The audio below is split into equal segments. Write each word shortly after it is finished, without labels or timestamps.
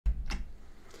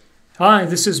Hi,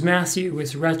 this is Matthew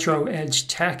with Retro Edge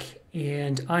Tech,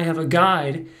 and I have a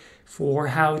guide for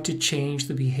how to change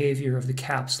the behavior of the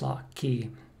caps lock key.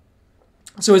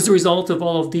 So as a result of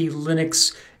all of the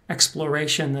Linux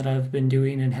exploration that I've been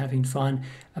doing and having fun,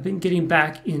 I've been getting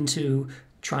back into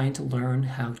trying to learn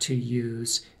how to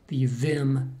use the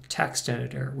Vim text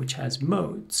editor, which has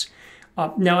modes.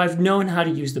 Now, I've known how to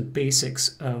use the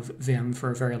basics of Vim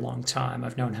for a very long time.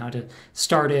 I've known how to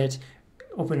start it,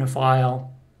 open a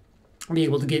file, be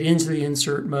able to get into the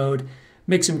insert mode,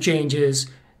 make some changes,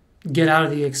 get out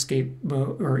of the escape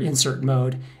mode or insert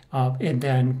mode, and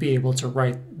then be able to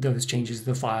write those changes to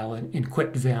the file and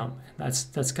quit Vim.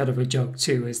 That's kind of a joke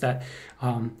too, is that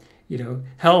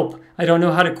help, I don't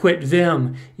know how to quit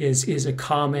Vim is a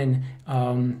common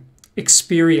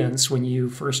experience when you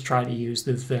first try to use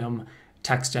the Vim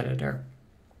text editor.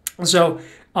 So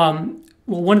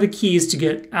well, one of the keys to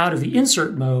get out of the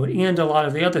insert mode and a lot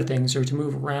of the other things are to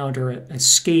move around or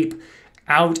escape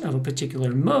out of a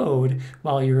particular mode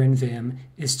while you're in Vim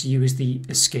is to use the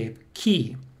escape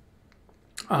key.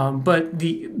 But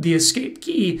the escape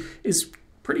key is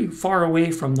pretty far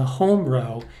away from the home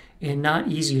row and not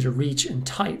easy to reach and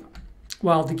type,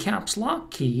 while the caps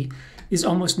lock key is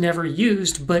almost never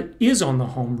used but is on the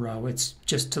home row. It's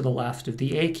just to the left of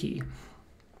the A key.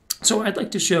 So I'd like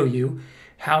to show you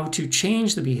how to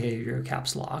change the behavior of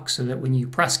caps lock so that when you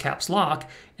press caps lock,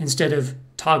 instead of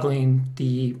toggling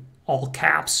the all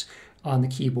caps on the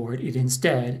keyboard, it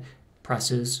instead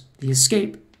presses the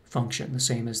escape function, the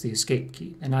same as the escape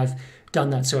key. And I've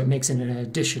done that so it makes it an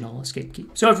additional escape key.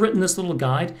 So I've written this little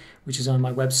guide, which is on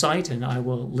my website, and I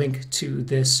will link to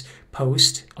this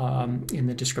post in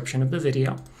the description of the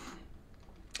video.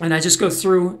 And I just go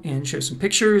through and show some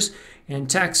pictures and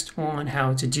text on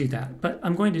how to do that. But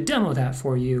I'm going to demo that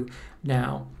for you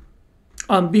now.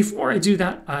 Before I do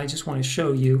that, I just want to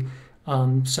show you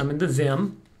some of the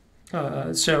Vim.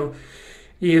 So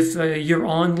if you're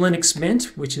on Linux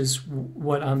Mint, which is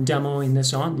what I'm demoing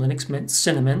this on, Linux Mint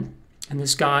Cinnamon, and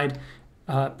this guide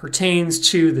pertains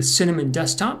to the Cinnamon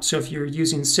desktop. So if you're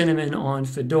using Cinnamon on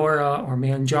Fedora or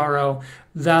Manjaro,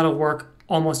 that'll work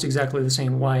almost exactly the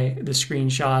same way. The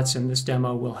screenshots and this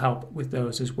demo will help with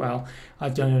those as well.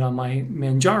 I've done it on my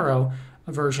Manjaro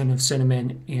version of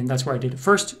Cinnamon, and that's where I did it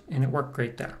first, and it worked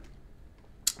great there.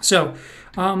 So,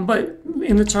 but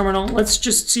in the terminal, let's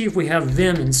just see if we have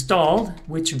Vim installed,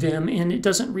 which Vim, and it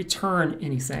doesn't return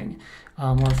anything.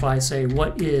 Or if I say,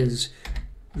 what is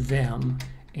Vim?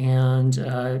 And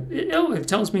it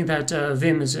tells me that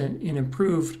Vim is an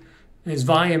improved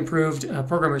VI improved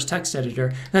programmer's text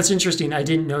editor. That's interesting. I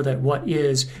didn't know that what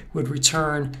is would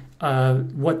return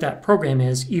what that program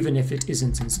is, even if it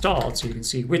isn't installed. So you can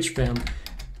see which Vim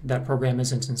that program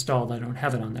isn't installed. I don't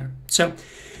have it on there. So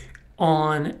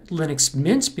on Linux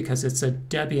Mint, because it's a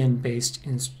Debian-based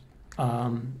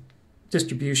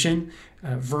distribution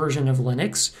version of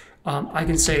Linux, I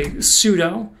can say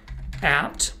sudo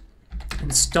apt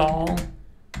install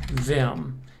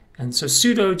Vim. And so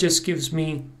sudo just gives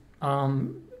me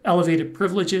elevated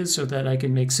privileges so that I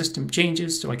can make system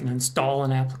changes, so I can install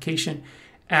an application.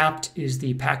 Apt is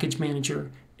the package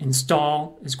manager.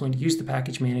 Install is going to use the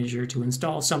package manager to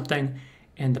install something,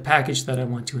 and the package that I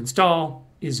want to install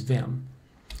is Vim.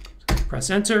 So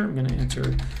press enter. I'm going to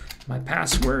enter my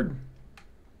password,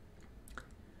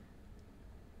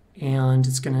 and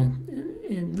it's going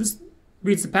to, this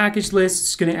reads the package list.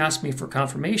 It's going to ask me for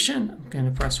confirmation. I'm going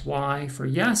to press Y for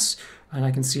yes. And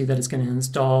I can see that it's going to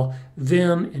install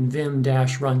Vim and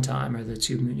Vim-runtime are the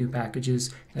two new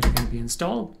packages that are going to be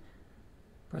installed.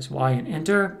 Press Y and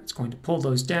enter. It's going to pull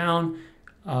those down.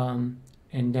 And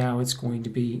now it's going to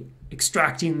be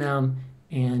extracting them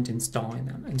and installing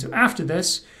them. And so after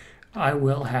this, I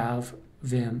will have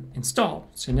Vim installed.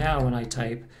 So now when I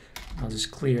type, I'll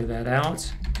just clear that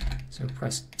out. So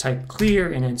type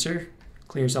clear and enter.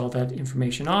 Clears all that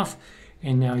information off.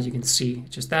 And now you can see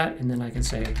just that, and then I can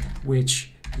say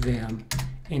which Vim,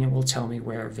 and it will tell me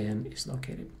where Vim is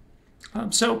located.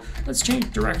 So let's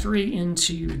change directory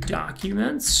into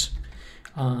documents,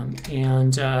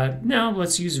 and now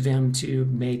let's use Vim to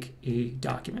make a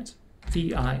document.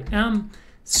 Vim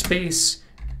space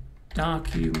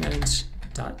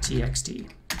document.txt.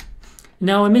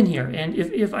 Now I'm in here, and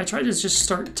if I try to just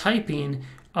start typing,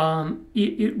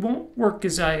 it won't work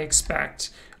as I expect,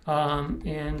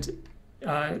 and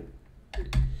I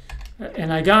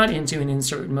got into an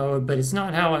insert mode, but it's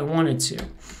not how I wanted to.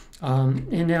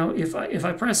 And now if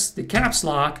I press the caps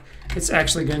lock, it's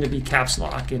actually going to be caps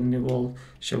lock, and it will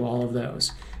show all of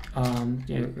those. I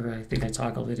think I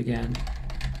toggled it again.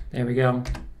 There we go.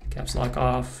 Caps lock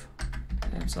off.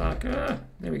 Caps lock.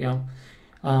 There we go.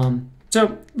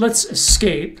 So let's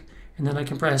escape, and then I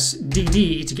can press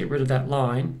DD to get rid of that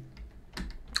line.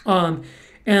 But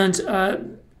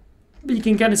you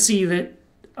can kind of see that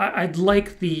I'd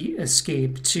like the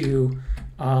escape to,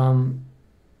 or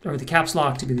the caps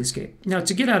lock to be the escape. Now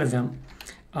to get out of Vim,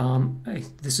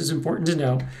 this is important to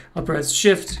know, I'll press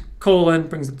Shift, colon,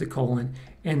 brings up the colon,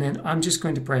 and then I'm just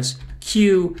going to press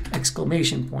Q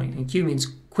exclamation point. And Q means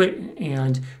quit,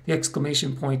 and the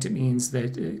exclamation point, it means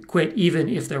that quit even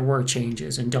if there were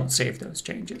changes, and don't save those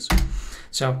changes.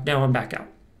 So now I'm back out.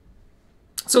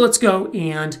 So let's go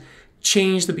and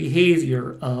change the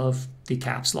behavior of the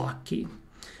caps lock key.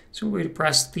 So we're going to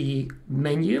press the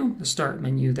menu, the start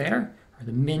menu there, or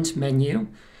the Mint menu.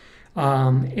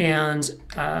 Then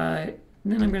I'm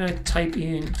going to type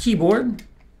in keyboard.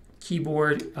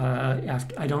 Keyboard,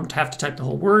 I don't have to type the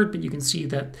whole word, but you can see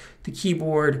that the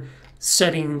keyboard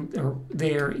setting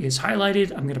there is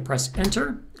highlighted. I'm going to press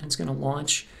enter, and it's going to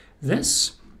launch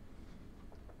this.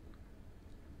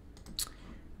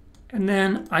 And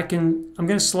then I'm going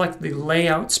to select the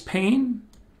layouts pane.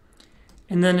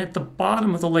 And then at the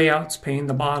bottom of the layouts pane,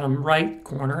 the bottom right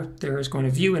corner, there is going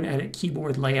to view and edit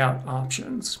keyboard layout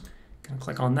options. I'm going to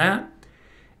click on that.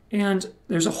 And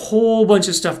there's a whole bunch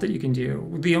of stuff that you can do.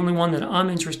 The only one that I'm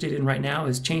interested in right now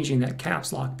is changing that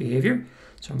caps lock behavior.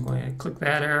 So I'm going to click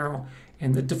that arrow.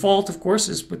 And the default, of course,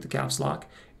 is with the caps lock.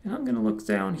 And I'm going to look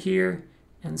down here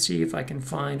and see if I can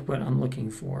find what I'm looking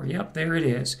for. Yep, there it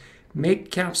is.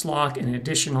 Make caps lock an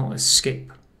additional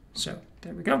escape. So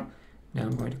there we go. Now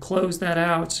I'm going to close that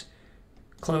out,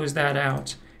 close that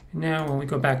out. And now when we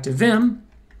go back to Vim,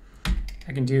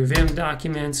 I can do Vim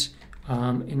documents,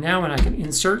 and now when I can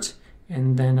insert,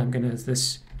 and then I'm going to,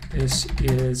 this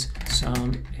is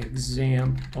some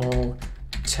example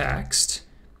text.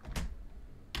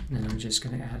 And then I'm just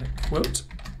going to add a quote.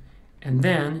 And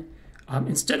then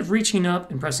instead of reaching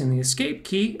up and pressing the escape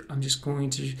key, I'm just going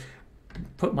to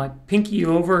put my pinky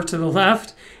over to the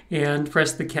left and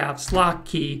press the caps lock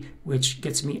key, which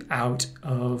gets me out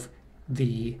of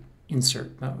the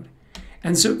insert mode.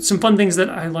 And so some fun things that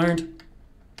I learned.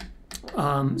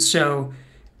 I'm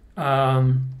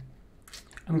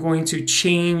going to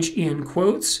change in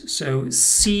quotes. So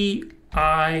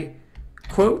CI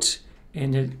quote,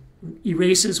 and it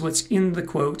erases what's in the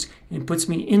quote and puts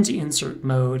me into insert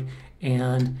mode.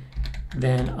 And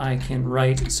then I can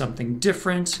write something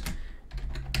different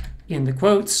in the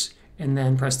quotes, and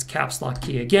then press the caps lock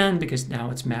key again because now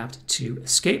it's mapped to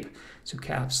escape. So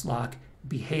caps lock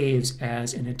behaves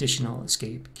as an additional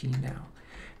escape key now.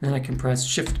 And then I can press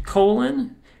Shift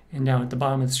colon, and down at the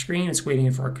bottom of the screen it's waiting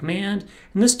for a command.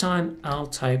 And this time I'll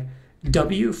type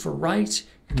W for write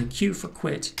and then Q for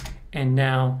quit. And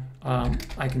now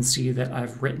I can see that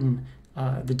I've written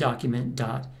the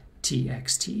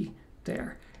document.txt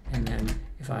there. And then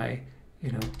if I,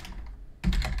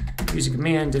 use a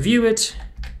command to view it,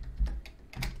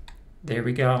 there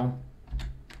we go.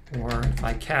 Or if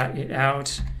I cat it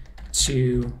out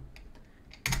to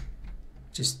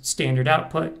just standard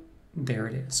output, there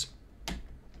it is.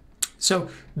 So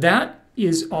that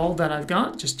is all that I've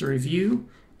got, just a review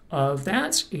of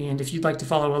that. And if you'd like to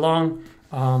follow along,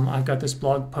 I've got this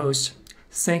blog post.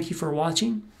 Thank you for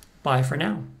watching. Bye for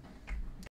now.